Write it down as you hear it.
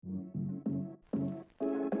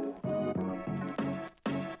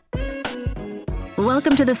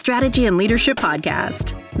Welcome to the Strategy and Leadership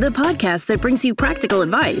Podcast, the podcast that brings you practical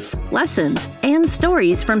advice, lessons, and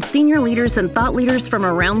stories from senior leaders and thought leaders from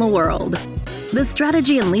around the world. The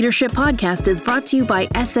Strategy and Leadership Podcast is brought to you by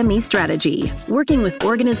SME Strategy, working with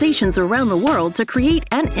organizations around the world to create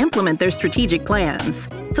and implement their strategic plans.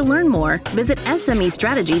 To learn more, visit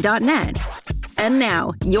SMEstrategy.net. And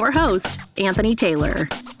now, your host, Anthony Taylor.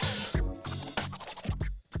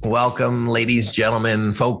 Welcome, ladies,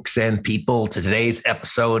 gentlemen, folks, and people, to today's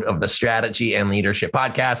episode of the Strategy and Leadership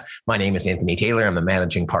Podcast. My name is Anthony Taylor. I'm the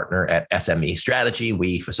managing partner at SME Strategy.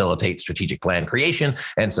 We facilitate strategic plan creation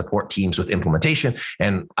and support teams with implementation.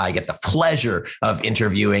 And I get the pleasure of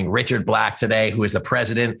interviewing Richard Black today, who is the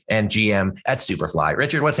president and GM at Superfly.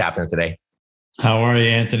 Richard, what's happening today? How are you,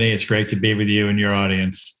 Anthony? It's great to be with you and your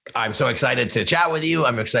audience. I'm so excited to chat with you.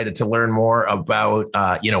 I'm excited to learn more about,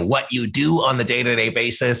 what you do on the day-to-day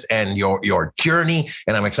basis and your journey.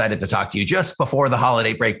 And I'm excited to talk to you just before the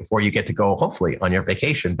holiday break, before you get to go, hopefully, on your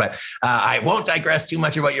vacation. But I won't digress too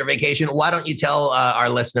much about your vacation. Why don't you tell our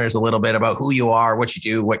listeners a little bit about who you are, what you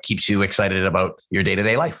do, what keeps you excited about your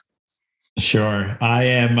day-to-day life? Sure. I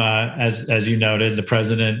am, as you noted, the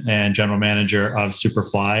president and general manager of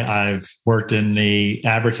Superfly. I've worked in the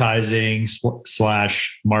advertising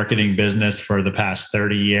 / marketing business for the past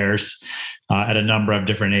 30 years at a number of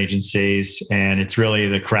different agencies. And it's really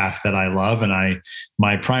the craft that I love. And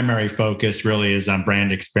my primary focus really is on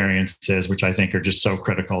brand experiences, which I think are just so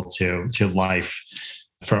critical to life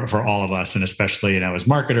for all of us, and especially, as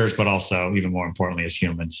marketers, but also even more importantly, as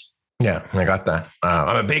humans. Yeah, I got that.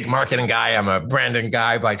 I'm a big marketing guy. I'm a branding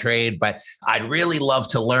guy by trade, but I'd really love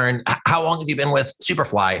to learn, how long have you been with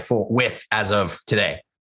Superfly as of today?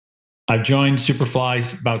 I've joined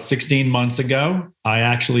Superfly about 16 months ago. I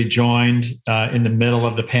actually joined in the middle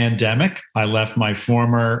of the pandemic. I left my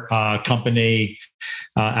former company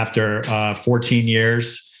after 14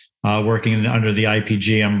 years working under the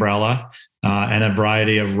IPG umbrella. And a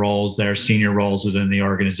variety of roles there, senior roles within the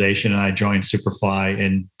organization. And I joined Superfly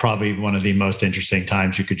in probably one of the most interesting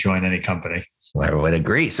times you could join any company. I would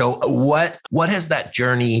agree. So what has that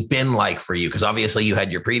journey been like for you? Because obviously you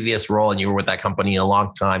had your previous role and you were with that company a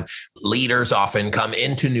long time. Leaders often come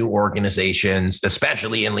into new organizations,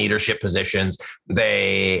 especially in leadership positions.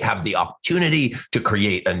 They have the opportunity to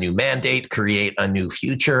create a new mandate, create a new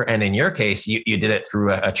future. And in your case, you did it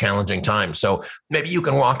through a challenging time. So maybe you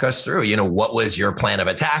can walk us through, what was your plan of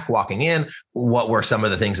attack walking in? What were some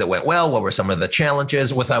of the things that went well? What were some of the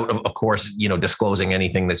challenges, without, of course, disclosing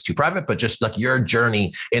anything that's too private, but just like your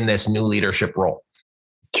journey in this new leadership role?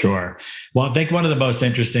 Sure. Well, I think one of the most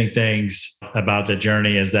interesting things about the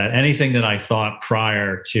journey is that anything that I thought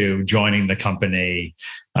prior to joining the company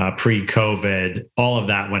pre-COVID, all of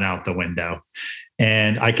that went out the window.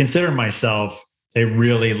 And I consider myself a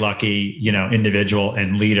really lucky, individual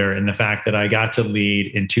and leader in the fact that I got to lead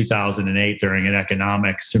in 2008 during an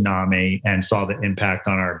economic tsunami and saw the impact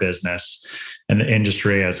on our business and the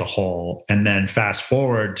industry as a whole. And then fast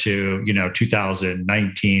forward to,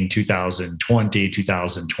 2019, 2020,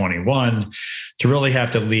 2021, to really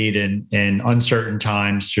have to lead in uncertain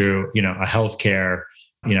times through, a healthcare,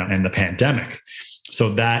 and the pandemic. So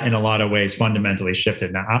that in a lot of ways fundamentally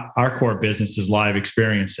shifted. Now, our core business is live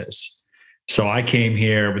experiences. So I came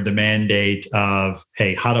here with the mandate of,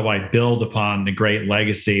 hey, how do I build upon the great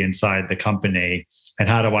legacy inside the company, and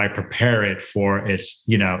how do I prepare it for its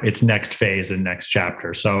next phase and next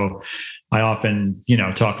chapter? So I often,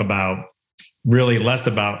 talk about really less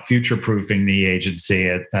about future-proofing the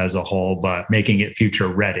agency as a whole, but making it future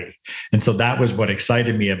ready. And so that was what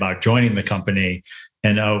excited me about joining the company.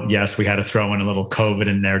 And yes, we had to throw in a little COVID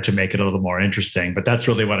in there to make it a little more interesting, but that's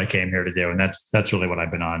really what I came here to do. And that's really what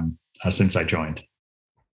I've been on since I joined.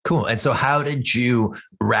 Cool. And so how did you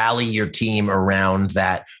rally your team around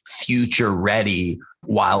that future ready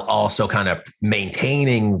while also kind of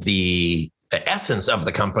maintaining the essence of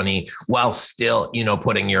the company while still,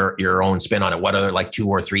 putting your own spin on it? What are like 2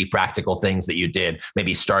 or 3 practical things that you did,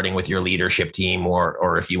 maybe starting with your leadership team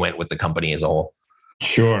or if you went with the company as a whole?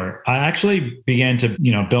 Sure. I actually began to,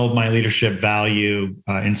 build my leadership value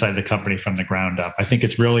inside the company from the ground up. I think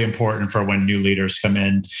it's really important for when new leaders come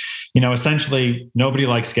in. Essentially, nobody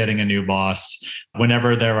likes getting a new boss.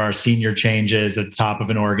 Whenever there are senior changes at the top of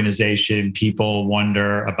an organization, people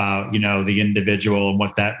wonder about, the individual and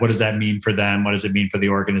what does that mean for them? What does it mean for the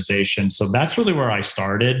organization? So that's really where I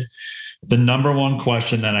started. The number one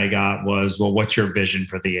question that I got was, well, what's your vision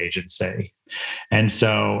for the agency? And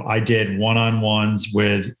so I did one-on-ones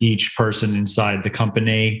with each person inside the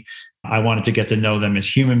company I wanted to get to know them as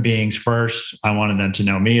human beings first. I wanted them to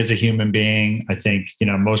know me as a human being. I think,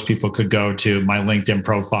 most people could go to my LinkedIn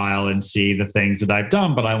profile and see the things that I've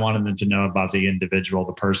done, but I wanted them to know about the individual,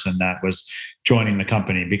 the person that was joining the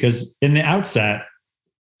company. Because in the outset,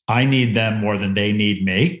 I need them more than they need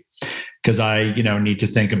me. Because I, need to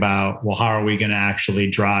think about, well, how are we going to actually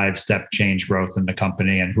drive step change growth in the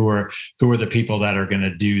company, and who are the people that are going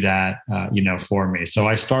to do that, for me. So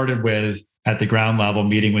I started with, at the ground level,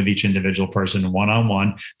 meeting with each individual person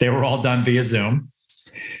one-on-one. They were all done via Zoom,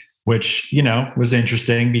 which, was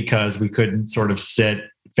interesting because we couldn't sort of sit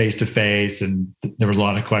face to face, and there was a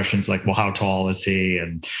lot of questions like, well, how tall is he?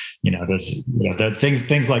 And the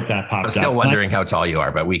things like that popped up. I'm still wondering how tall you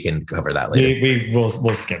are, but we can cover that later.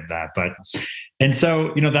 We'll skip that. And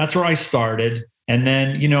so that's where I started, and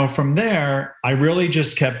then from there, I really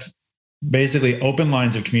just kept basically open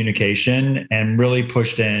lines of communication and really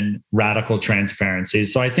pushed in radical transparency.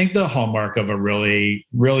 So I think the hallmark of a really,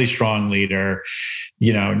 really strong leader,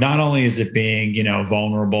 not only is it being,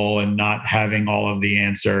 vulnerable and not having all of the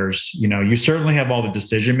answers, you certainly have all the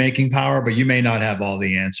decision-making power, but you may not have all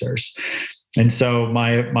the answers. And so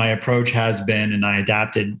my approach has been, and I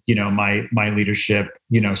adapted, my leadership,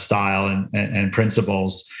 style and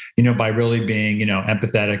principles, by really being,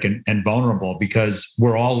 empathetic and vulnerable, because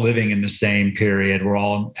we're all living in the same period. We're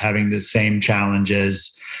all having the same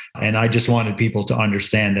challenges. And I just wanted people to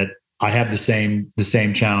understand that I have the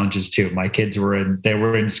same challenges too. My kids were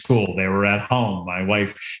in school. They were at home. My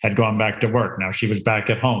wife had gone back to work. Now she was back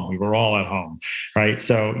at home. We were all at home. Right.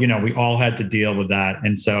 So, we all had to deal with that.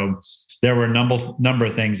 And so there were a number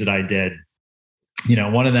of things that I did.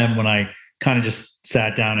 One of them, when I kind of just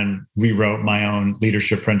sat down and rewrote my own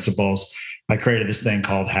leadership principles, I created this thing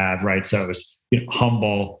called HAVE, right? So it was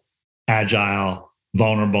humble, agile,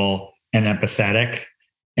 vulnerable, and empathetic.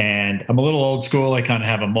 And I'm a little old school. I kind of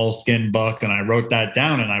have a Moleskine book, and I wrote that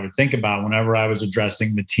down, and I would think about whenever I was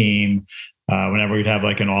addressing the team, whenever we'd have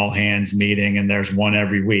like an all hands meeting, and there's one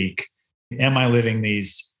every week. Am I living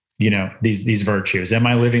these virtues? Am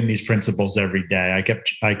I living these principles every day?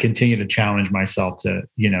 I continue to challenge myself to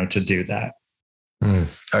do that.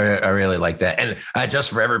 I really like that. And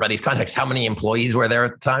just for everybody's context, how many employees were there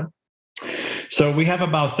at the time? So we have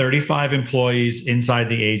about 35 employees inside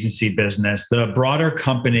the agency business. The broader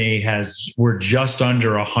company we're just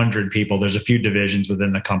under 100 people. There's a few divisions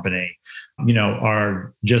within the company,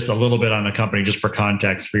 are just a little bit on the company, just for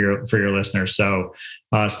context for your listeners. So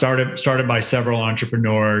started by several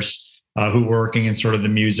entrepreneurs who were working in sort of the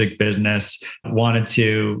music business, wanted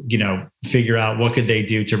to, figure out what could they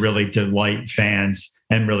do to really delight fans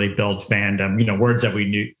and really build fandom, words that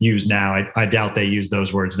we use now. I doubt they use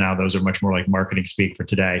those words now. Those are much more like marketing speak for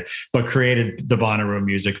today, but created the Bonnaroo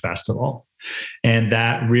Music Festival. And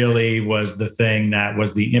that really was the thing that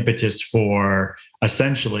was the impetus for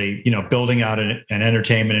essentially, building out an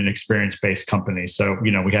entertainment and experience-based company. So,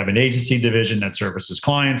 we have an agency division that services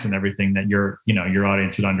clients and everything that your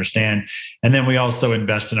audience would understand. And then we also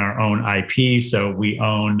invest in our own IP. So we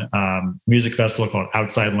own music festival called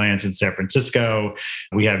Outside Lands in San Francisco.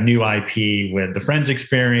 We have new IP with the Friends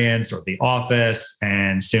Experience or The Office,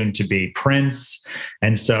 and soon to be Prince.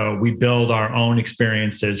 And so we build our own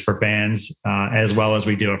experiences for fans as well as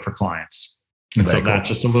we do it for clients. And so that's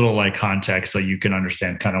just a little like context so you can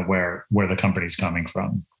understand kind of where the company's coming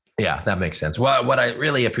from. Yeah, that makes sense. Well, what I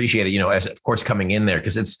really appreciated, as of course coming in there,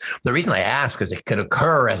 because it's the reason I ask, because it could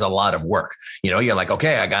occur as a lot of work. You're like,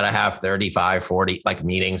 okay, I got to have 35, 40 like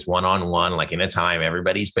meetings one-on-one, like in a time,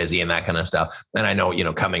 everybody's busy and that kind of stuff. And I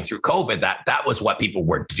know, coming through COVID, that was what people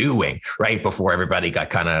were doing right before everybody got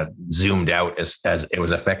kind of zoomed out, as it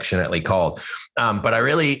was affectionately called. But I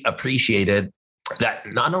really appreciated that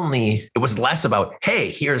not only it was less about, hey,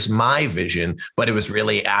 here's my vision, but it was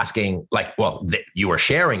really asking like, well, you were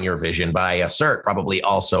sharing your vision, but I assert probably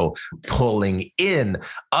also pulling in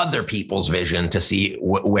other people's vision to see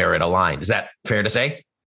where it aligned. Is that fair to say?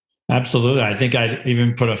 Absolutely. I think I'd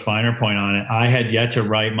even put a finer point on it. I had yet to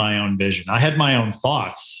write my own vision. I had my own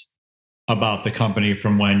thoughts about the company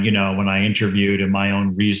from when I interviewed and my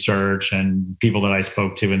own research and people that I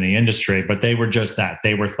spoke to in the industry, but they were just that.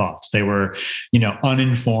 They were thoughts. They were,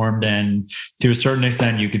 uninformed. And to a certain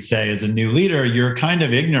extent, you could say as a new leader, you're kind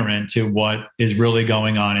of ignorant to what is really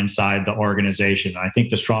going on inside the organization. I think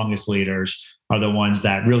the strongest leaders are the ones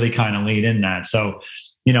that really kind of lead in that. So,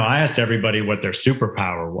 I asked everybody what their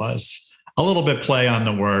superpower was. A little bit play on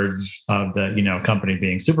the words of the, company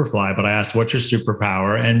being Superfly, but I asked, what's your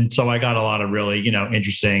superpower? And so I got a lot of really,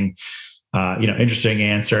 interesting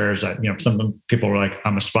answers. Some people were like,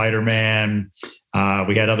 I'm a Spider-Man.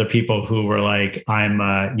 We had other people who were like,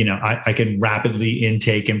 I can rapidly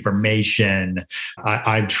intake information.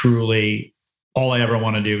 I truly, all I ever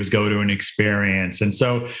want to do is go to an experience. And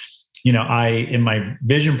so, in my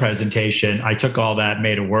vision presentation, I took all that,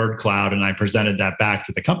 made a word cloud, and I presented that back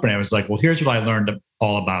to the company. I was like, well, here's what I learned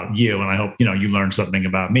all about you. And I hope, you learned something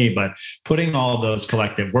about me. But putting all those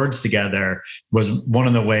collective words together was one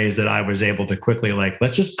of the ways that I was able to quickly,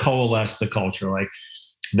 let's just coalesce the culture.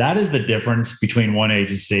 That is the difference between one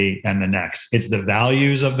agency and the next. It's the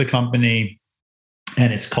values of the company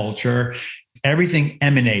and its culture. Everything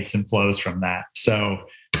emanates and flows from that. So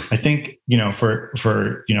I think, for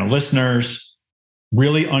listeners,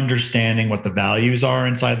 really understanding what the values are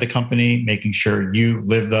inside the company, making sure you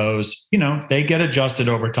live those, they get adjusted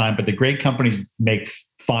over time, but the great companies make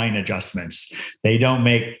fine adjustments. They don't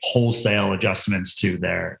make wholesale adjustments to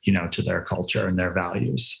their culture and their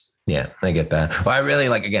values. Yeah, I get that. Well, I really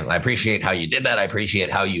I appreciate how you did that. I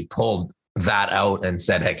appreciate how you pulled that out and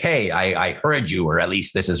said, hey, I heard you, or at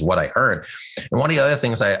least this is what I heard. And one of the other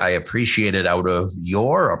things I appreciated out of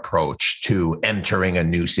your approach to entering a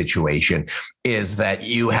new situation is that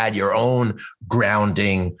you had your own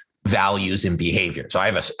grounding values and behavior. So I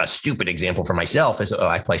have a stupid example for myself is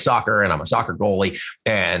I play soccer and I'm a soccer goalie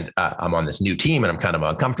and I'm on this new team and I'm kind of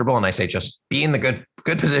uncomfortable. And I say, just be in the good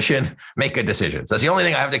position, make good decisions. That's the only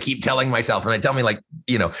thing I have to keep telling myself. And I tell me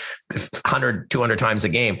 100, 200 times a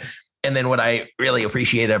game. And then what I really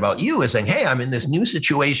appreciated about you is saying, hey, I'm in this new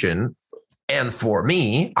situation. And for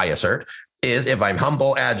me, I assert, is if I'm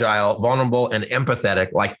humble, agile, vulnerable, and empathetic,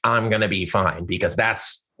 I'm going to be fine because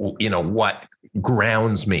that's, what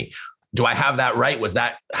grounds me. Do I have that right? Was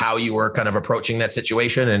that how you were kind of approaching that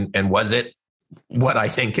situation? And was it what I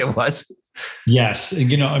think it was? Yes.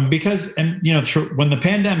 Because when the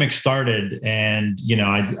pandemic started and,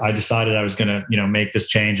 I decided I was going to, make this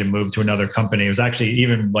change and move to another company. It was actually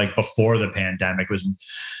even before the pandemic. It was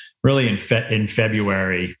really in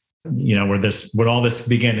February, where all this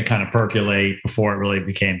began to kind of percolate before it really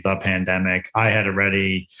became the pandemic. I had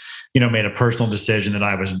already, made a personal decision that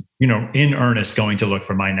I was, in earnest going to look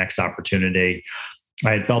for my next opportunity.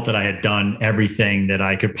 I had felt that I had done everything that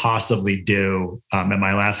I could possibly do at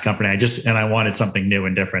my last company. I wanted something new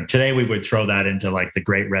and different. Today, we would throw that into the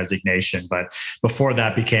Great Resignation. But before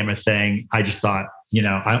that became a thing, I just thought,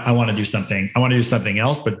 I want to do something. I want to do something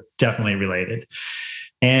else, but definitely related.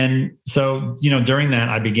 And so, during that,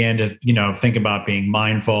 I began to, think about being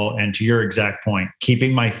mindful and, to your exact point,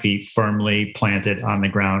 keeping my feet firmly planted on the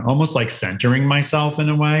ground, almost like centering myself in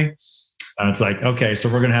a way. It's okay, so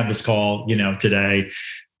we're going to have this call, today,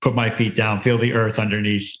 put my feet down, feel the earth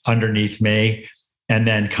underneath me, and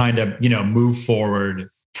then kind of, move forward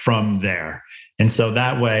from there. And so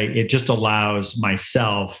that way it just allows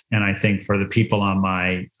myself, and I think for the people on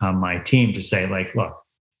my team to say look,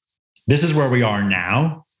 this is where we are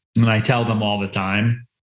now. And I tell them all the time,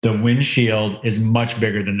 the windshield is much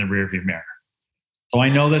bigger than the rearview mirror. So I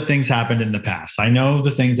know that things happened in the past. I know the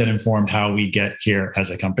things that informed how we get here as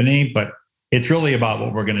a company, but it's really about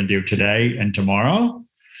what we're going to do today and tomorrow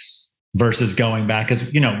versus going back.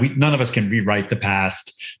 Because, none of us can rewrite the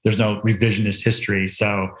past. There's no revisionist history.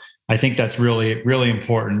 So I think that's really, really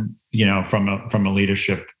important, from a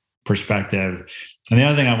leadership perspective. And the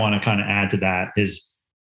other thing I want to kind of add to that is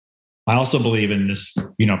I also believe in this,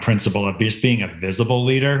 principle of just being a visible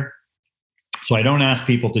leader. So I don't ask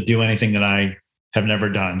people to do anything that I have never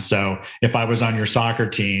done. So if I was on your soccer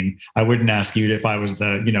team, I wouldn't ask you if I was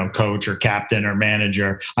the, coach or captain or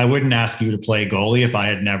manager. I wouldn't ask you to play goalie if I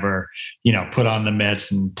had never, put on the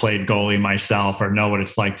mitts and played goalie myself or know what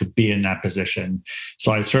it's like to be in that position.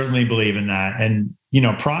 So I certainly believe in that. And,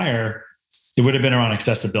 prior, it would have been around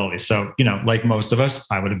accessibility. So, like most of us,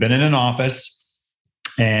 I would have been in an office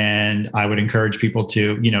and I would encourage people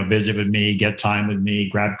to, visit with me, get time with me,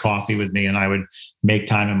 grab coffee with me, and I would make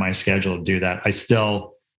time in my schedule to do that. I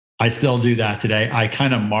still do that today. I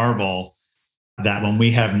kind of marvel that when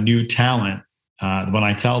we have new talent, when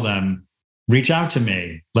I tell them, reach out to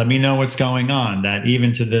me, let me know what's going on, that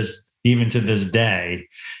even to this day,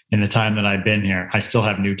 in the time that I've been here, I still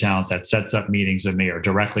have new talent that sets up meetings with me or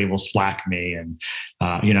directly will Slack me and,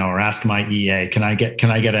 or ask my EA, can I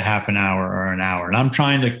get a half an hour or an hour?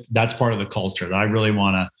 And that's part of the culture that I really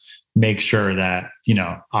want to make sure that,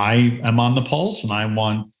 I am on the pulse and I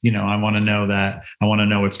want to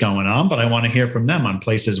know what's going on, but I want to hear from them on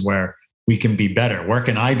places where we can be better. Where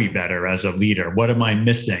can I be better as a leader? What am I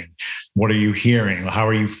missing? What are you hearing? How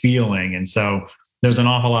are you feeling? And so there's an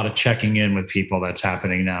awful lot of checking in with people that's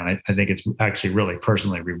happening now. And I think it's actually really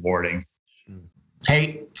personally rewarding.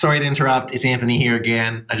 Hey, sorry to interrupt. It's Anthony here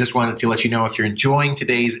again. I just wanted to let you know if you're enjoying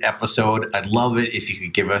today's episode, I'd love it if you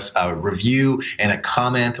could give us a review and a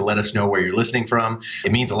comment to let us know where you're listening from.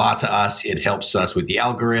 It means a lot to us. It helps us with the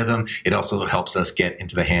algorithm. It also helps us get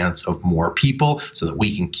into the hands of more people so that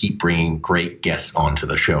we can keep bringing great guests onto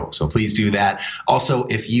the show. So please do that. Also,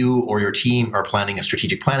 if you or your team are planning a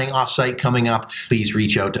strategic planning offsite coming up, please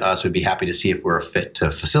reach out to us. We'd be happy to see if we're a fit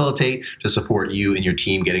to facilitate, to support you and your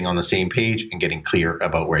team getting on the same page and getting clear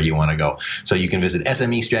about where you want to go. So you can visit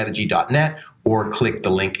smestrategy.net or click the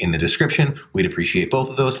link in the description. We'd appreciate both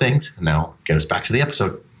of those things. And now get us back to the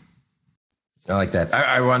episode. I like that.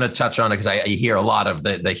 I want to touch on it because I hear a lot of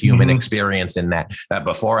the human experience in that.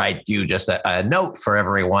 Before I do, just a note for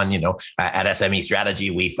everyone, at SME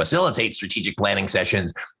Strategy, we facilitate strategic planning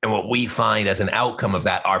sessions. And what we find as an outcome of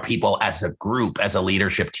that are people as a group, as a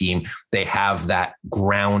leadership team, they have that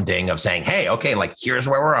grounding of saying, hey, okay, like here's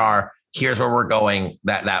where we are. Here's where we're going.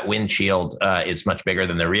 That windshield is much bigger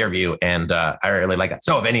than the rear view. And I really like that.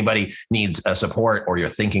 So if anybody needs support or you're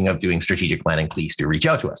thinking of doing strategic planning, please do reach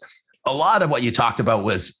out to us. A lot of what you talked about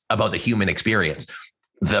was about the human experience.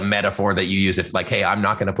 The metaphor that you use, if like, hey, I'm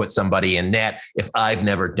not going to put somebody in net if I've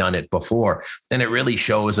never done it before. And it really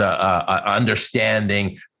shows a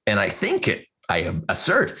understanding. And I think I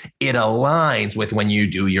assert it aligns with when you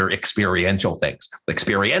do your experiential things.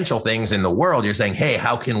 Experiential things in the world, you're saying, hey,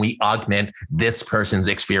 how can we augment this person's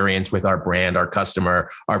experience with our brand, our customer,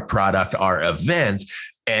 our product, our event?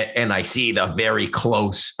 And I see the very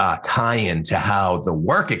close tie-in to how the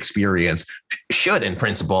work experience should, in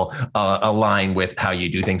principle, align with how you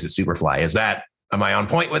do things at Superfly. Am I on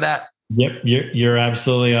point with that? Yep, you're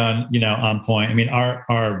absolutely on point. I mean,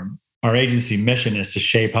 our agency mission is to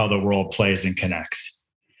shape how the world plays and connects.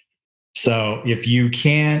 So if you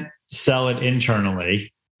can't sell it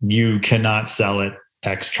internally, you cannot sell it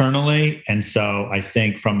externally. And so I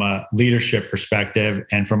think from a leadership perspective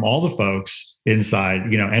and from all the folks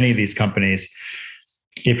inside, any of these companies,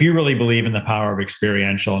 if you really believe in the power of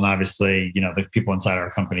experiential, and obviously, the people inside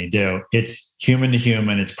our company do, it's human to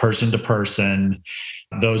human, it's person to person.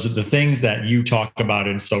 Those are the things that you talk about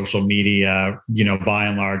in social media, by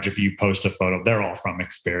and large, if you post a photo, they're all from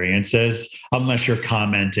experiences, unless you're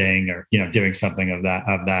commenting or, doing something of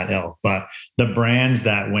that ilk. But the brands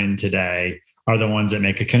that win today are the ones that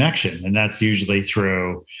make a connection. And that's usually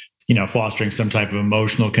through fostering some type of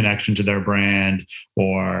emotional connection to their brand,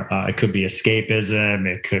 or it could be escapism,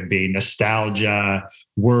 it could be nostalgia.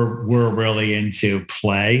 We're really into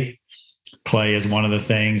play. Play is one of the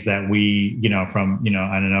things that we, I don't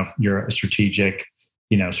know if you're a strategic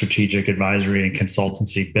advisory and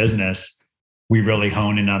consultancy business. We really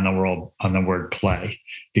hone in on the word play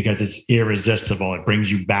because it's irresistible. It brings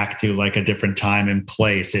you back to like a different time and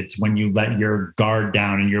place. It's when you let your guard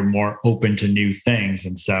down and you're more open to new things.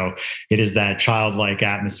 And so it is that childlike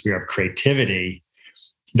atmosphere of creativity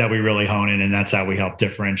that we really hone in. And that's how we help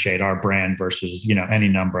differentiate our brand versus, any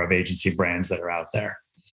number of agency brands that are out there.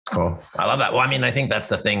 Cool. I love that. Well, I mean, I think that's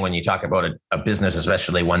the thing when you talk about a business,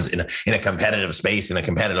 especially ones in a competitive space, in a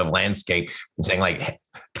competitive landscape, and saying like,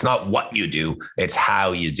 it's not what you do, it's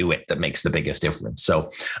how you do it that makes the biggest difference. So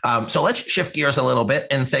let's shift gears a little bit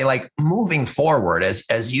and say like moving forward,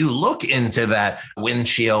 as you look into that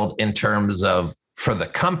windshield in terms of for the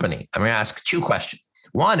company, I'm going to ask two questions.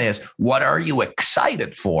 One is, what are you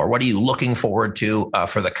excited for? What are you looking forward to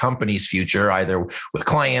for the company's future, either with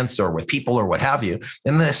clients or with people or what have you?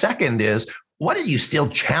 And the second is, what are you still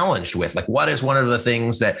challenged with? Like, what is one of the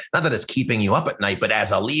things that, not that it's keeping you up at night, but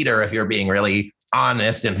as a leader, if you're being really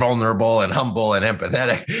honest and vulnerable and humble and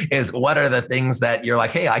empathetic, is what are the things that you're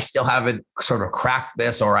like, hey, I still haven't sort of cracked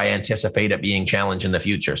this, or I anticipate it being challenged in the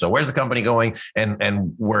future? So where's the company going,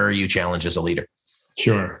 and where are you challenged as a leader?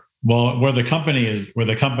 Sure. Well, where the company is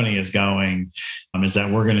going is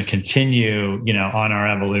that we're going to continue, on our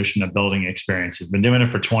evolution of building experiences. Been doing it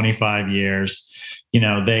for 25 years.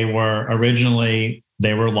 They were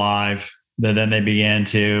live. Then they began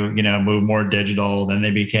to, move more digital. Then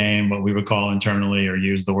they became what we would call internally, or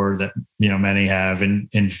use the word that, many have in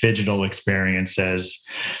phygital experiences,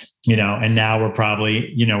 and now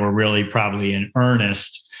we're really probably in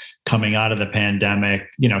earnest coming out of the pandemic,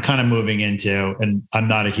 kind of moving into, and I'm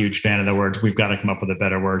not a huge fan of the words, we've got to come up with a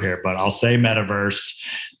better word here, but I'll say metaverse,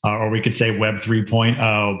 or we could say Web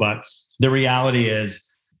 3.0. But the reality is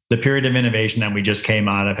the period of innovation that we just came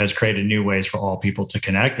out of has created new ways for all people to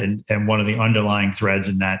connect. And one of the underlying threads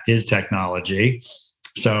in that is technology.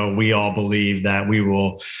 So we all believe that we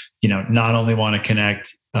will, not only want to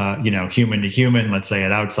connect human to human, let's say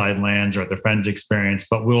at outside lands or at the friends experience,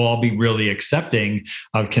 but we'll all be really accepting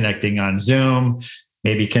of connecting on Zoom,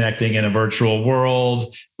 maybe connecting in a virtual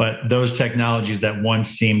world. But those technologies that once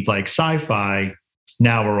seemed like sci-fi,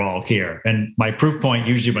 now we're all here. And my proof point,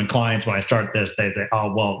 usually when I start this, they say,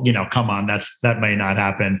 oh, well, come on, that may not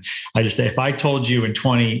happen. I just say, if I told you in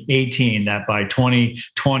 2018 that by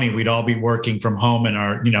 2020, we'd all be working from home in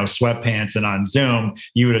our, sweatpants and on Zoom,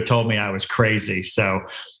 you would have told me I was crazy. So,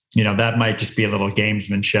 that might just be a little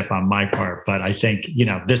gamesmanship on my part, but I think,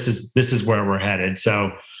 this is where we're headed.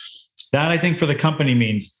 So that I think for the company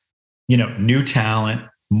means, new talent,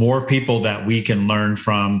 more people that we can learn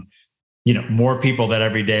from, more people that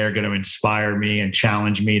every day are going to inspire me and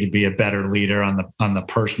challenge me to be a better leader on the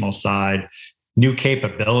personal side, new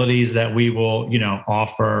capabilities that we will,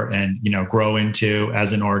 offer and, grow into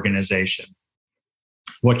as an organization.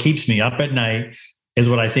 What keeps me up at night is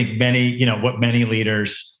what I think what many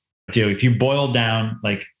leaders do. If you boil down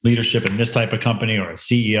like leadership in this type of company or a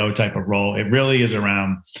CEO type of role, it really is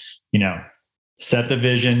around, set the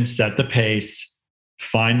vision, set the pace,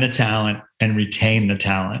 find the talent and retain the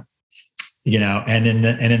talent. And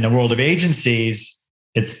in the world of agencies,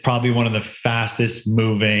 it's probably one of the fastest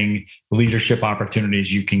moving leadership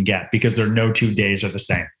opportunities you can get because there are no 2 days are the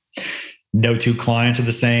same. No two clients are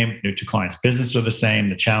the same. No two clients' business are the same.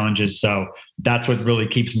 The challenges. So that's what really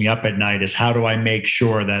keeps me up at night is how do I make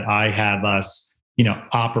sure that I have us,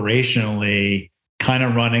 operationally kind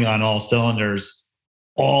of running on all cylinders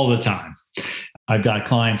all the time. I've got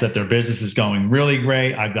clients that their business is going really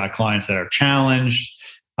great. I've got clients that are challenged.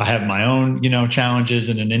 I have my own, challenges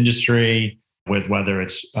in an industry with whether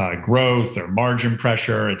it's growth or margin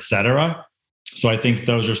pressure, et cetera. So I think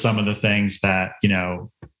those are some of the things that,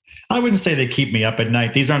 I wouldn't say they keep me up at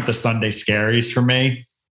night. These aren't the Sunday scaries for me.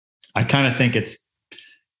 I kind of think it's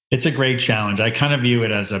a great challenge. I kind of view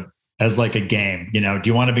it as like a game. Do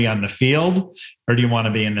you want to be on the field or do you want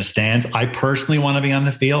to be in the stands? I personally want to be on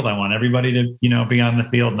the field. I want everybody to, be on the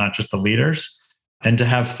field, not just the leaders, and to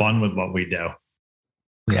have fun with what we do.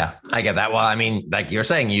 Yeah, I get that. Well, I mean, like you're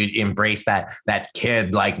saying, you embrace that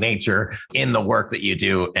kid-like nature in the work that you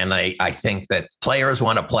do. And I think that players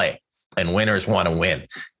want to play and winners want to win.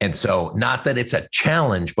 And so not that it's a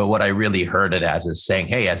challenge, but what I really heard it as is saying,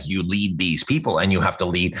 hey, as you lead these people and you have to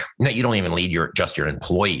lead, you don't even lead just your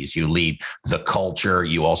employees, you lead the culture.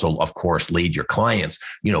 You also, of course, lead your clients,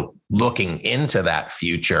 looking into that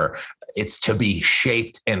future. It's to be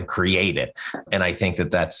shaped and created. And I think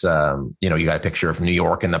that's, you got a picture of New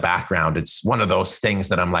York in the background. It's one of those things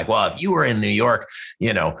that I'm like, well, if you were in New York,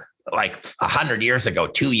 like 100 years ago,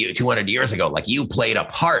 200 years ago, like you played a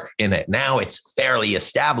part in it. Now it's fairly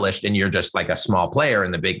established and you're just like a small player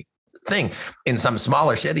in the big thing. In some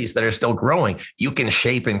smaller cities that are still growing, you can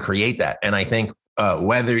shape and create that. And I think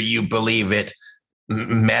whether you believe it,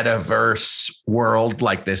 metaverse world,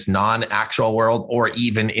 like this non-actual world, or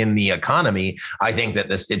even in the economy, I think that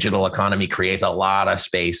this digital economy creates a lot of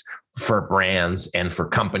space for brands and for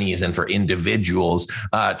companies and for individuals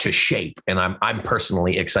to shape. And I'm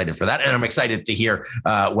personally excited for that. And I'm excited to hear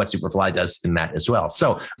what Superfly does in that as well.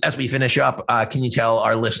 So as we finish up, can you tell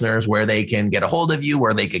our listeners where they can get a hold of you,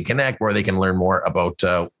 where they can connect, where they can learn more about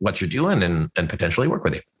what you're doing and potentially work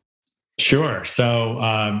with you? Sure.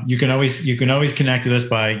 So you can always connect to us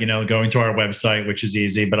by going to our website, which is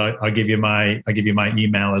easy. But I'll give you my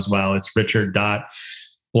email as well. It's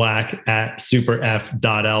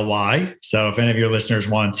richard.black@superf.ly. So if any of your listeners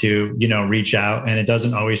want to reach out, and it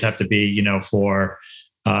doesn't always have to be for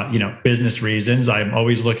business reasons. I'm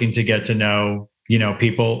always looking to get to know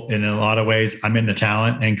people. And in a lot of ways, I'm in the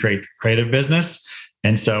talent and creative business.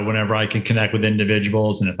 And so whenever I can connect with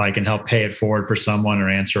individuals and if I can help pay it forward for someone or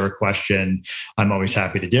answer a question, I'm always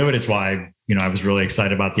happy to do it. It's why, I was really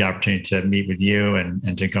excited about the opportunity to meet with you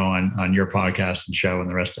and to go on your podcast and show and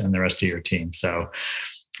the rest of your team. So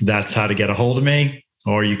that's how to get a hold of me,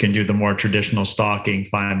 or you can do the more traditional stalking,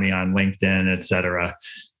 find me on LinkedIn, et cetera.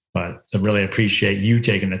 But I really appreciate you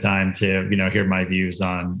taking the time to, hear my views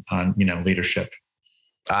on leadership.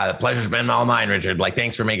 The pleasure's been all mine, Richard.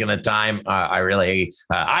 Thanks for making the time.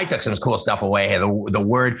 I took some cool stuff away. The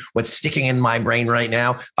word, what's sticking in my brain right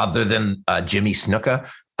now, other than Jimmy Snuka,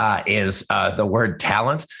 is the word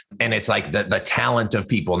talent. And it's like the talent of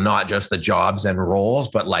people, not just the jobs and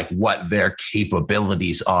roles, but like what their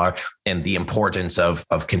capabilities are and the importance of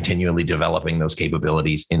continually developing those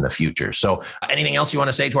capabilities in the future. So anything else you want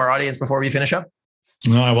to say to our audience before we finish up?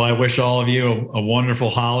 No, well, I wish all of you a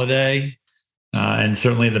wonderful holiday. And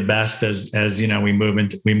certainly the best as we move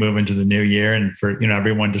into the new year, and for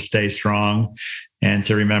everyone to stay strong and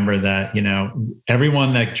to remember that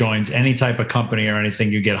everyone that joins any type of company or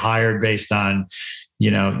anything, you get hired based on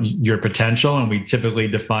your potential. And we typically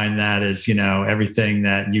define that as, everything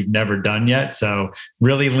that you've never done yet. So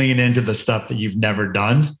really lean into the stuff that you've never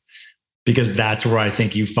done, because that's where I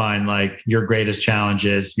think you find like your greatest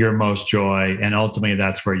challenges, your most joy, and ultimately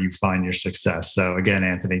that's where you find your success. So again,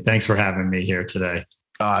 Anthony, thanks for having me here today.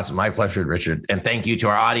 It's my pleasure, Richard. And thank you to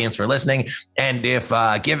our audience for listening. And if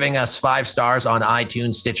giving us 5 stars on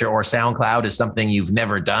iTunes, Stitcher, or SoundCloud is something you've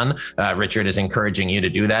never done, Richard is encouraging you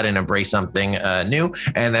to do that and embrace something new.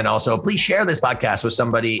 And then also, please share this podcast with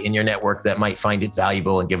somebody in your network that might find it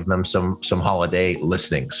valuable and give them some holiday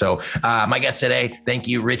listening. So my guest today, thank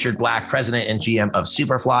you, Richard Black, President and GM of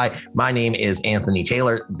Superfly. My name is Anthony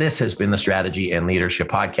Taylor. This has been the Strategy and Leadership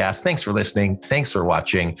Podcast. Thanks for listening. Thanks for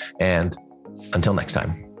watching. And until next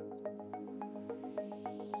time.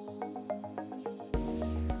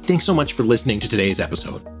 Thanks so much for listening to today's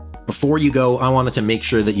episode. Before you go, I wanted to make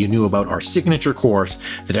sure that you knew about our signature course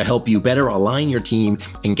that'll help you better align your team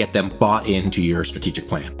and get them bought into your strategic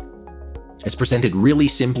plan. It's presented really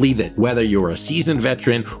simply that whether you're a seasoned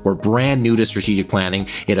veteran or brand new to strategic planning,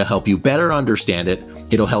 it'll help you better understand it,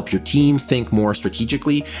 it'll help your team think more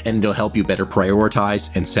strategically, and it'll help you better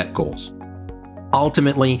prioritize and set goals.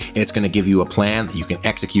 Ultimately, it's going to give you a plan that you can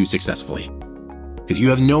execute successfully. Because you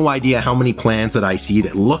have no idea how many plans that I see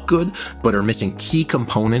that look good, but are missing key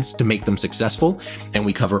components to make them successful, and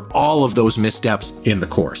we cover all of those missteps in the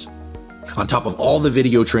course. On top of all the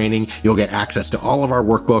video training, you'll get access to all of our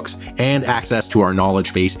workbooks and access to our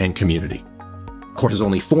knowledge base and community. The course is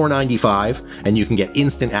only $4.95, and you can get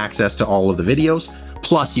instant access to all of the videos,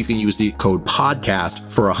 plus you can use the code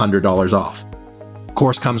PODCAST for $100 off.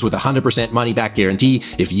 Course comes with a 100% money back guarantee.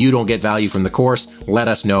 If you don't get value from the course, let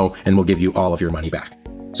us know and we'll give you all of your money back.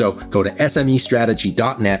 So go to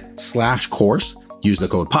smestrategy.net/course, use the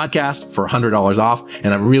code podcast for $100 off.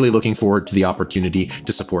 And I'm really looking forward to the opportunity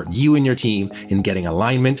to support you and your team in getting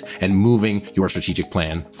alignment and moving your strategic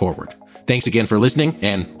plan forward. Thanks again for listening,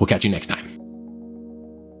 and we'll catch you next time.